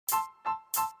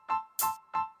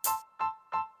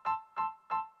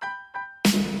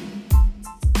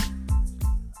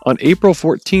On April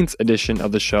 14th edition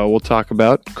of the show, we'll talk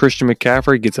about Christian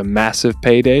McCaffrey gets a massive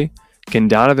payday. Can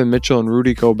Donovan Mitchell and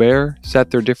Rudy Gobert set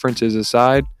their differences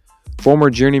aside? Former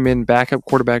Journeymen backup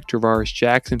quarterback Tavares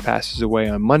Jackson passes away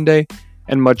on Monday,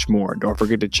 and much more. Don't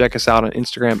forget to check us out on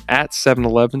Instagram at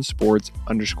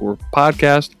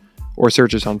 711sports_podcast or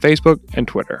search us on Facebook and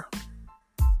Twitter.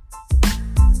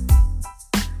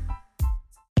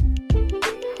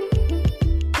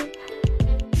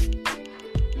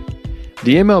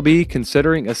 The MLB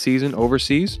considering a season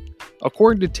overseas?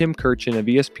 According to Tim Kurchin of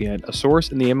ESPN, a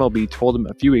source in the MLB told him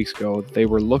a few weeks ago that they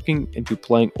were looking into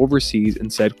playing overseas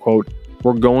and said, quote,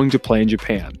 "We're going to play in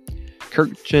Japan."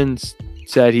 Kurchin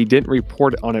said he didn't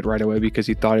report on it right away because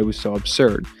he thought it was so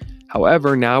absurd.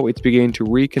 However, now it's beginning to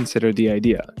reconsider the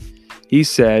idea. He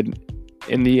said,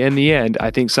 in the end, I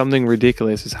think something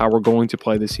ridiculous is how we're going to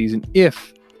play the season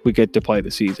if we get to play the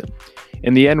season.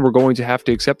 In the end, we're going to have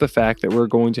to accept the fact that we're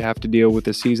going to have to deal with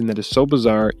a season that is so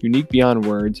bizarre, unique beyond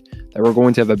words, that we're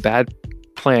going to have a bad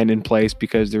plan in place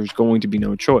because there's going to be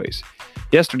no choice.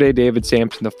 Yesterday, David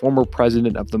Sampson, the former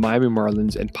president of the Miami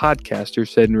Marlins and podcaster,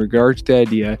 said in regards to the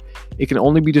idea, it can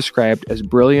only be described as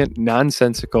brilliant,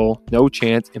 nonsensical, no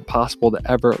chance, impossible to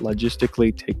ever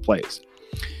logistically take place.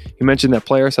 He mentioned that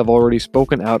players have already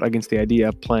spoken out against the idea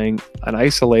of playing an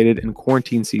isolated and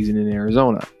quarantine season in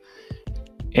Arizona.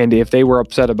 And if they were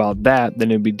upset about that, then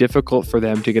it would be difficult for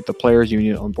them to get the players'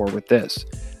 union on board with this.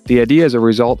 The idea is a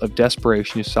result of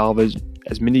desperation to salvage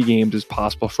as many games as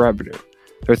possible for revenue.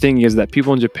 Their thinking is that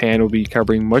people in Japan will be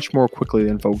recovering much more quickly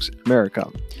than folks in America.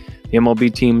 The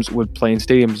MLB teams would play in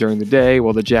stadiums during the day,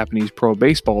 while the Japanese pro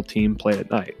baseball team played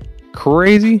at night.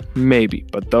 Crazy? Maybe,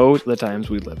 but those are the times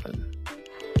we live in.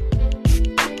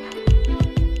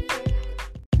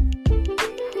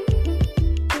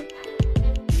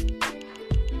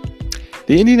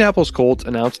 The Indianapolis Colts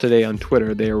announced today on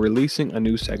Twitter they are releasing a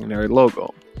new secondary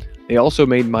logo. They also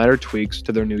made minor tweaks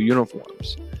to their new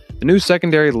uniforms. The new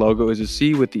secondary logo is a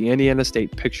C with the Indiana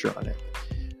State picture on it.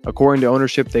 According to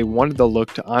ownership, they wanted the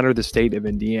look to honor the state of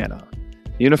Indiana.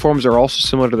 The uniforms are also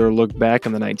similar to their look back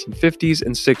in the 1950s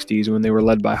and 60s when they were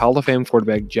led by Hall of Fame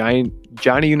quarterback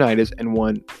Johnny Unitas and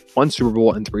won one Super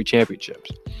Bowl and 3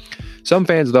 championships. Some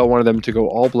fans, though, wanted them to go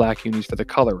all black unis for the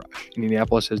color rush.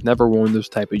 Indianapolis has never worn those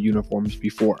type of uniforms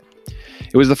before.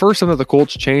 It was the first time that the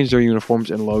Colts changed their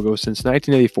uniforms and logo since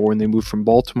 1984 when they moved from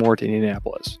Baltimore to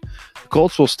Indianapolis. The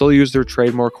Colts will still use their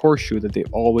trademark horseshoe that they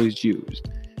always used.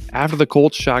 After the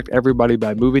Colts shocked everybody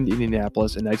by moving to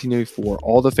Indianapolis in 1984,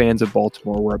 all the fans of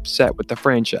Baltimore were upset with the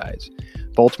franchise.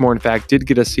 Baltimore, in fact, did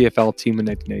get a CFL team in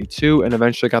 1992 and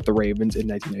eventually got the Ravens in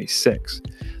 1996.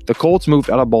 The Colts moved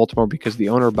out of Baltimore because the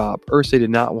owner, Bob Irsay, did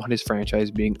not want his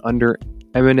franchise being under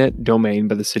eminent domain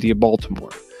by the city of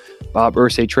Baltimore. Bob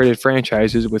Irsay traded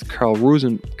franchises with Carl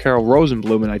Rosenbloom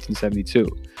in 1972.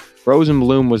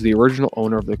 Rosenbloom was the original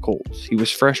owner of the Colts. He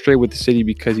was frustrated with the city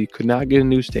because he could not get a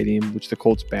new stadium, which the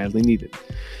Colts badly needed.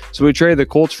 So he traded the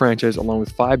Colts franchise along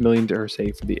with $5 million to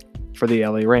Irsay for the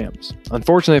LA Rams.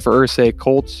 Unfortunately for Irsay,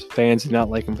 Colts fans did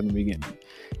not like him from the beginning.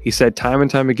 He said time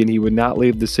and time again he would not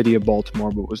leave the city of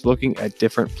Baltimore, but was looking at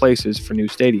different places for new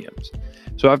stadiums.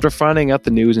 So after finding out the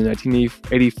news in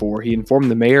 1984, he informed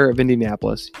the mayor of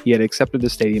Indianapolis he had accepted the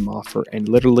stadium offer and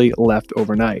literally left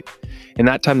overnight. In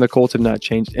that time, the Colts have not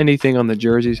changed anything on the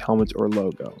jerseys, helmets, or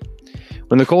logo.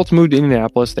 When the Colts moved to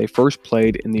Indianapolis, they first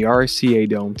played in the RCA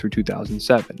Dome through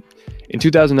 2007. In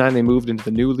 2009, they moved into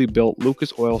the newly built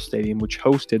Lucas Oil Stadium, which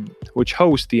hosts the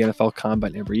NFL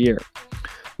Combine every year.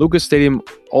 Lucas Stadium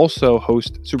also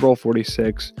hosts Super Bowl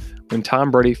 46 when Tom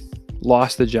Brady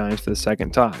lost the Giants for the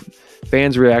second time.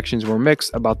 Fans' reactions were mixed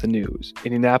about the news.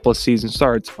 Indianapolis season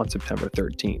starts on September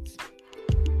 13th.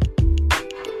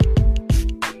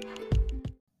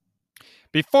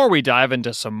 Before we dive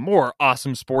into some more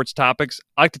awesome sports topics,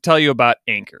 I'd like to tell you about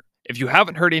Anchor. If you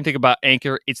haven't heard anything about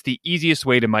Anchor, it's the easiest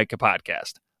way to make a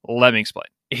podcast. Let me explain.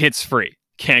 It's free.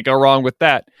 Can't go wrong with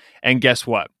that. And guess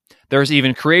what? There's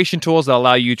even creation tools that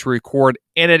allow you to record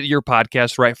and edit your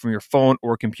podcast right from your phone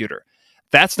or computer.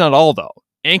 That's not all, though.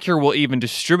 Anchor will even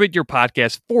distribute your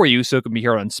podcast for you so it can be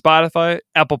heard on Spotify,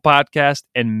 Apple Podcasts,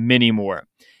 and many more.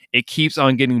 It keeps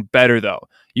on getting better, though.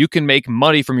 You can make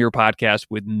money from your podcast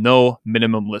with no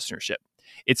minimum listenership.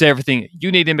 It's everything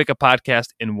you need to make a podcast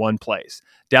in one place.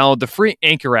 Download the free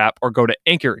Anchor app or go to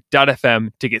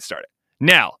anchor.fm to get started.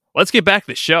 Now, let's get back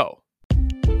to the show.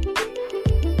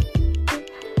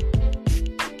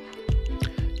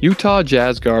 Utah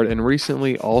Jazz guard and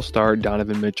recently All-Star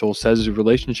Donovan Mitchell says his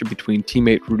relationship between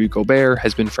teammate Rudy Gobert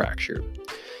has been fractured.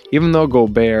 Even though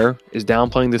Gobert is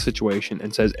downplaying the situation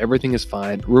and says everything is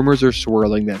fine, rumors are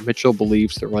swirling that Mitchell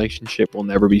believes the relationship will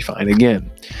never be fine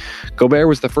again. Gobert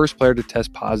was the first player to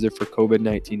test positive for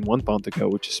COVID-19 1 month ago,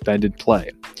 which suspended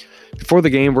play. Before the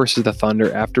game versus the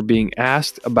Thunder, after being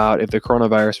asked about if the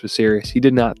coronavirus was serious, he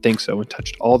did not think so and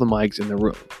touched all the mics in the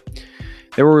room.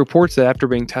 There were reports that after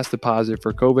being tested positive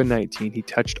for COVID-19, he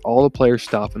touched all the players'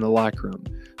 stuff in the locker room.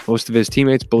 Most of his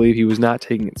teammates believe he was not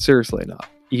taking it seriously enough,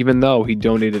 even though he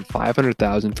donated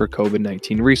 $500,000 for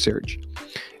COVID-19 research.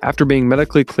 After being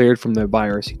medically cleared from the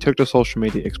virus, he took to social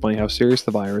media to explain how serious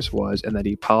the virus was and that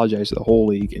he apologized to the whole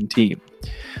league and team.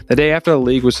 The day after the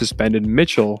league was suspended,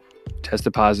 Mitchell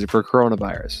tested positive for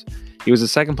coronavirus. He was the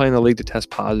second player in the league to test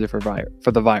positive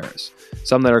for the virus.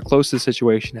 Some that are close to the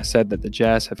situation have said that the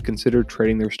Jazz have considered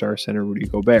trading their star center Rudy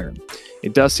Gobert.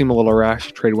 It does seem a little rash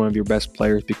to trade one of your best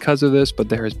players because of this, but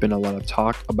there has been a lot of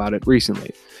talk about it recently.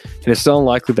 It is still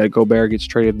unlikely that Gobert gets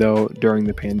traded though during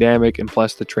the pandemic, and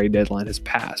plus the trade deadline has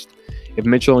passed. If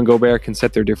Mitchell and Gobert can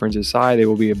set their differences aside, they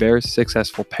will be a very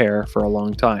successful pair for a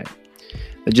long time.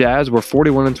 The Jazz were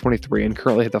 41-23 and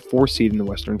currently have the 4th seed in the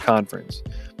Western Conference.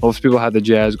 Most people have the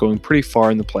Jazz going pretty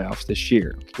far in the playoffs this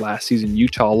year. Last season,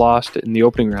 Utah lost in the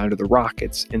opening round to the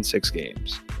Rockets in 6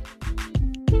 games.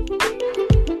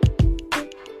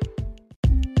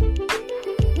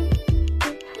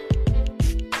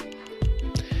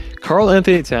 Karl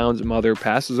Anthony Towns' mother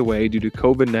passes away due to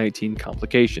COVID-19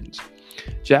 complications.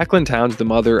 Jacqueline Towns, the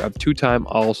mother of two-time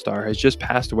All-Star, has just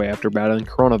passed away after battling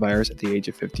coronavirus at the age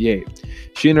of 58.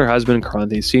 She and her husband, Karl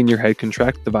Anthony Sr., had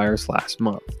contracted the virus last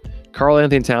month. Karl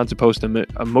Anthony Towns had posted an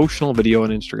emotional video on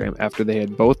Instagram after they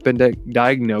had both been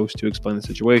diagnosed to explain the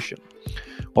situation.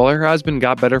 While her husband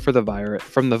got better from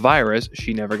the virus,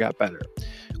 she never got better.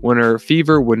 When her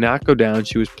fever would not go down,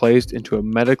 she was placed into a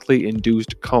medically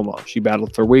induced coma. She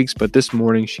battled for weeks, but this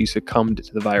morning she succumbed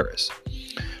to the virus.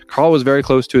 Karl was very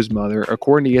close to his mother.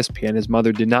 According to ESPN, his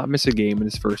mother did not miss a game in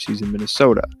his first season in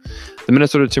Minnesota. The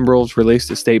Minnesota Timberwolves released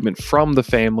a statement from the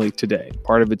family today.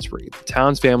 Part of its read: the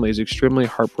Towns family is extremely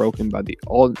heartbroken by the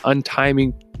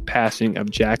untimely passing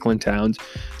of Jacqueline Towns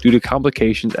due to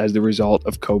complications as the result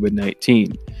of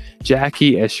COVID-19.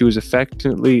 Jackie, as she was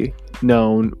affectionately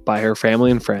known by her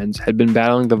family and friends, had been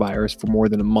battling the virus for more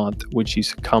than a month when she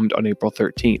succumbed on April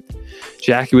 13th.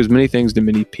 Jackie was many things to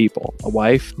many people: a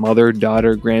wife, mother,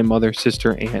 daughter, grandmother,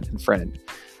 sister, aunt, and friend.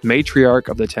 Matriarch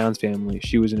of the Towns family,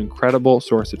 she was an incredible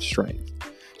source of strength.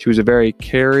 She was a very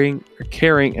caring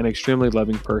and extremely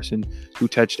loving person who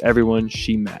touched everyone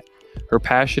she met. Her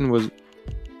passion was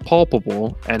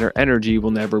palpable, and her energy will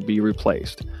never be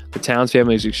replaced. The Towns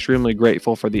family is extremely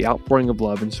grateful for the outpouring of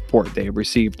love and support they have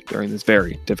received during this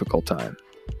very difficult time.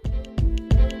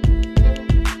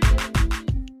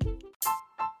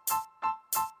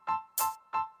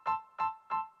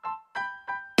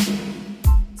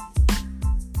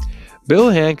 Bill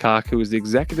Hancock, who is the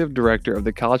executive director of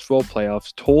the college football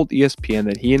playoffs, told ESPN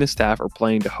that he and his staff are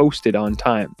planning to host it on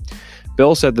time.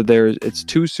 Bill said that it's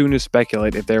too soon to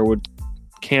speculate if there would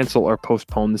cancel or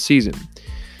postpone the season.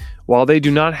 While they do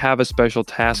not have a special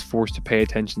task force to pay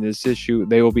attention to this issue,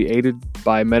 they will be aided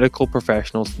by medical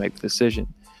professionals to make the decision.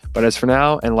 But as for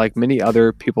now, and like many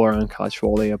other people around college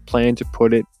football, they have planned to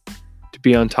put it to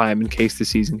be on time in case the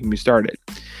season can be started.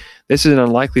 This is an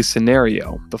unlikely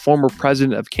scenario. The former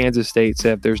president of Kansas State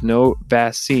said if there's no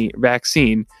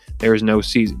vaccine, there is no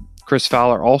season. Chris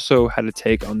Fowler also had a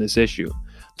take on this issue.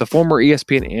 The former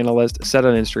ESPN analyst said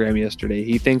on Instagram yesterday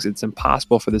he thinks it's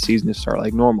impossible for the season to start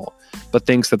like normal, but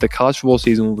thinks that the college football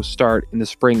season will start in the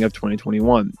spring of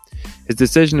 2021. His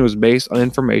decision was based on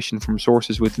information from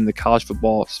sources within the college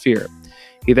football sphere.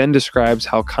 He then describes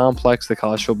how complex the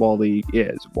college football league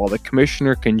is. While the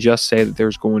commissioner can just say that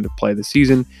there's going to play the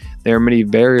season, there are many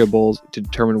variables to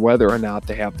determine whether or not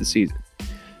they have the season.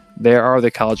 There are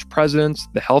the college presidents,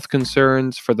 the health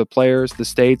concerns for the players, the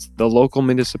states, the local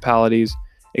municipalities,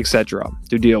 etc.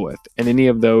 to deal with, and any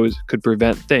of those could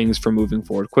prevent things from moving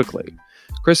forward quickly.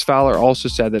 Chris Fowler also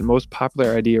said that most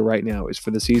popular idea right now is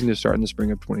for the season to start in the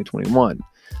spring of 2021.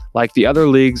 Like the other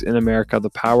leagues in America, the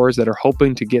powers that are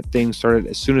hoping to get things started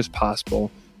as soon as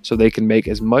possible so they can make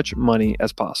as much money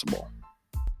as possible.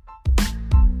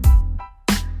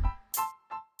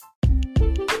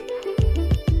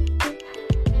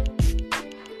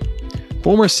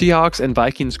 Former Seahawks and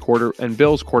Vikings and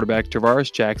Bills quarterback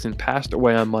Tavares Jackson passed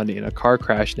away on Monday in a car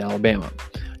crash in Alabama.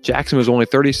 Jackson was only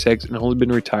 36 and only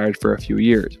been retired for a few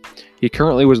years. He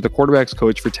currently was the quarterback's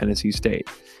coach for Tennessee State.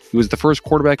 He was the first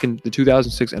quarterback in the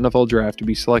 2006 NFL Draft to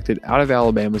be selected out of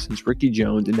Alabama since Ricky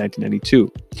Jones in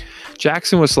 1992.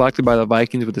 Jackson was selected by the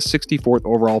Vikings with the 64th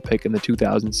overall pick in the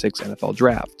 2006 NFL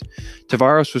Draft.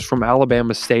 Tavares was from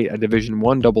Alabama State, a Division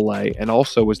I AA, and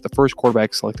also was the first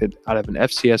quarterback selected out of an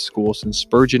FCS school since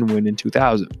Spurgeon win in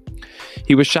 2000.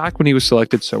 He was shocked when he was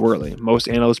selected so early. Most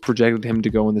analysts projected him to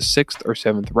go in the 6th or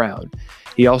 7th round.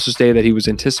 He also stated that he was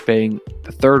anticipating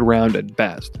the 3rd round at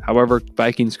best. However,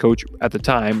 Vikings coach at the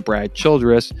time, Brad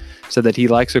Childress, said that he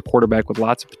likes a quarterback with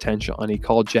lots of potential, and he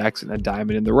called Jackson a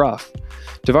diamond in the rough.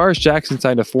 Tavares Jackson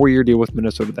signed a 4-year deal with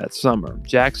Minnesota that summer.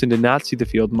 Jackson did not see the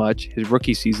field much his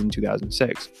rookie season in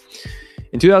 2006.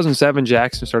 In 2007,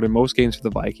 Jackson started most games for the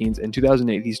Vikings. In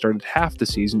 2008, he started half the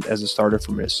season as a starter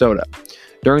for Minnesota.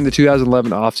 During the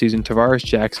 2011 offseason, Tavares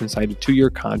Jackson signed a 2-year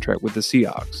contract with the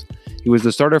Seahawks. He was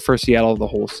the starter for Seattle the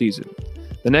whole season.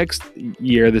 The next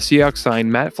year, the Seahawks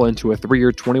signed Matt Flynn to a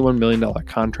 3-year, $21 million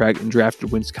contract and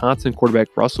drafted Wisconsin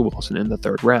quarterback Russell Wilson in the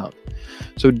 3rd round.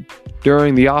 So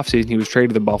during the offseason, he was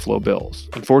traded to the Buffalo Bills.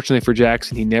 Unfortunately for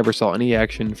Jackson, he never saw any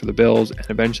action for the Bills and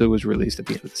eventually was released at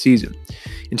the end of the season.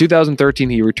 In 2013,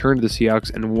 he returned to the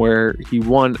Seahawks and where he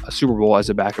won a Super Bowl as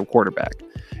a backup quarterback.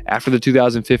 After the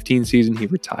 2015 season, he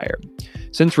retired.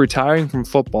 Since retiring from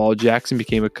football, Jackson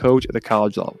became a coach at the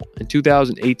college level. In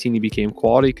 2018, he became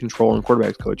quality control and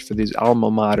quarterbacks coach for his alma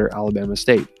mater, Alabama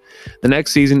State. The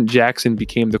next season, Jackson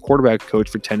became the quarterback coach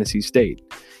for Tennessee State.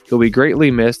 He'll be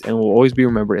greatly missed and will always be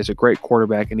remembered as a great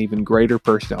quarterback and even greater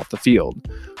person off the field.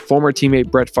 Former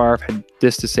teammate Brett Favre had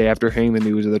this to say after hearing the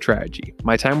news of the tragedy.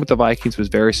 "My time with the Vikings was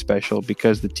very special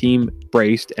because the team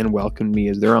braced and welcomed me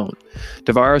as their own.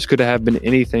 Tavares could have been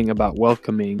anything about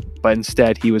welcoming, but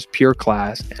instead he was pure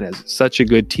class and as such a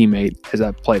good teammate as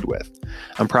I've played with.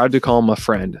 I'm proud to call him a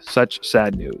friend. Such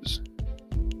sad news."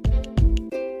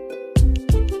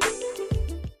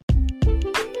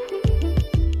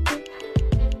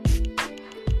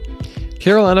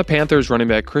 Carolina Panthers running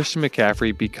back Christian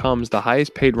McCaffrey becomes the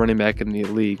highest paid running back in the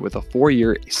league with a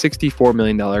 4-year, $64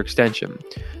 million extension.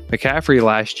 McCaffrey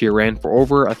last year ran for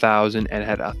over 1,000 and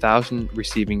had 1,000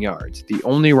 receiving yards, the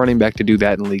only running back to do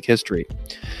that in league history.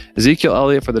 Ezekiel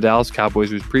Elliott for the Dallas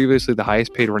Cowboys was previously the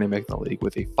highest paid running back in the league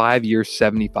with a 5-year,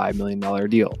 $75 million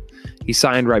deal. He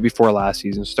signed right before last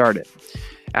season started.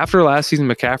 After last season,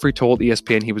 McCaffrey told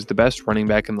ESPN he was the best running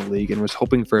back in the league and was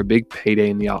hoping for a big payday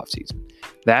in the offseason.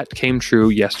 That came true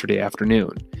yesterday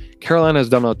afternoon. Carolina has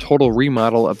done a total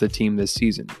remodel of the team this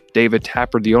season. David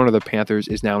Tapper, the owner of the Panthers,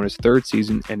 is now in his 3rd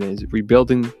season and is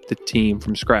rebuilding the team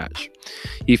from scratch.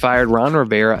 He fired Ron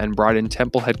Rivera and brought in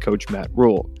Temple head coach Matt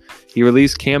Rule. He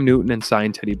released Cam Newton and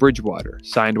signed Teddy Bridgewater,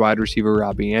 signed wide receiver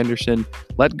Robbie Anderson,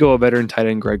 let go of veteran tight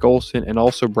end Greg Olsen, and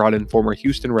also brought in former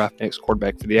Houston Roughnecks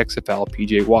quarterback for the XFL,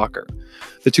 PJ Walker.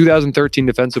 The 2013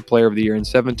 Defensive Player of the Year and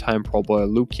 7-time Pro Bowler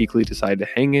Luke Kuechly decided to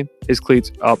hang his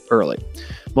cleats up early.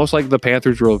 Most likely the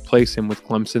Panthers will replace him with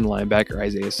Clemson linebacker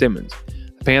Isaiah Simmons.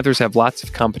 The Panthers have lots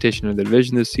of competition in the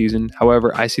division this season.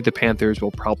 However, I see the Panthers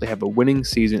will probably have a winning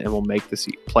season and will make the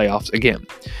playoffs again.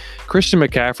 Christian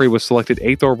McCaffrey was selected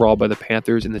 8th overall by the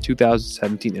Panthers in the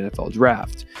 2017 NFL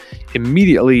Draft.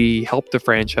 Immediately, he helped the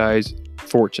franchise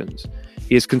fortunes.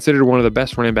 He is considered one of the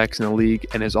best running backs in the league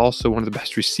and is also one of the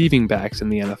best receiving backs in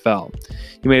the NFL.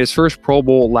 He made his first Pro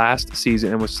Bowl last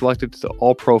season and was selected to the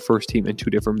All-Pro first team in 2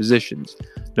 different positions.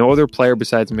 No other player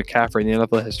besides McCaffrey in the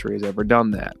NFL history has ever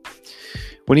done that.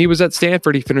 When he was at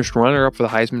Stanford, he finished runner-up for the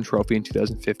Heisman Trophy in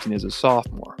 2015 as a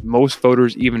sophomore. Most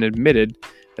voters even admitted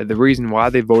that the reason why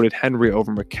they voted Henry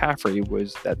over McCaffrey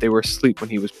was that they were asleep when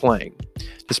he was playing.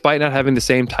 Despite not having the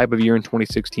same type of year in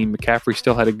 2016, McCaffrey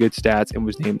still had a good stats and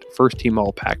was named first-team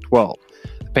All-Pac-12.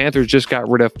 The Panthers just got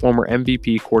rid of former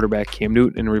MVP quarterback Cam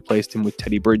Newton and replaced him with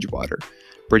Teddy Bridgewater.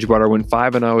 Bridgewater went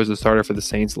 5-0 as the starter for the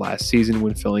Saints last season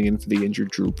when filling in for the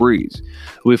injured Drew Brees.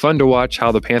 It will be fun to watch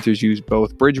how the Panthers use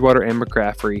both Bridgewater and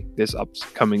McCaffrey this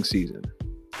upcoming season.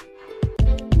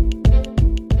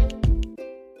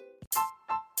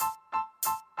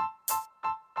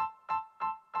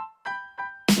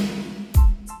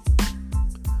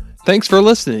 Thanks for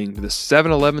listening to the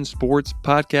 7-Eleven Sports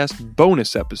Podcast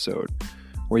bonus episode,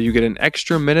 where you get an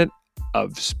extra minute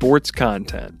of sports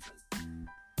content.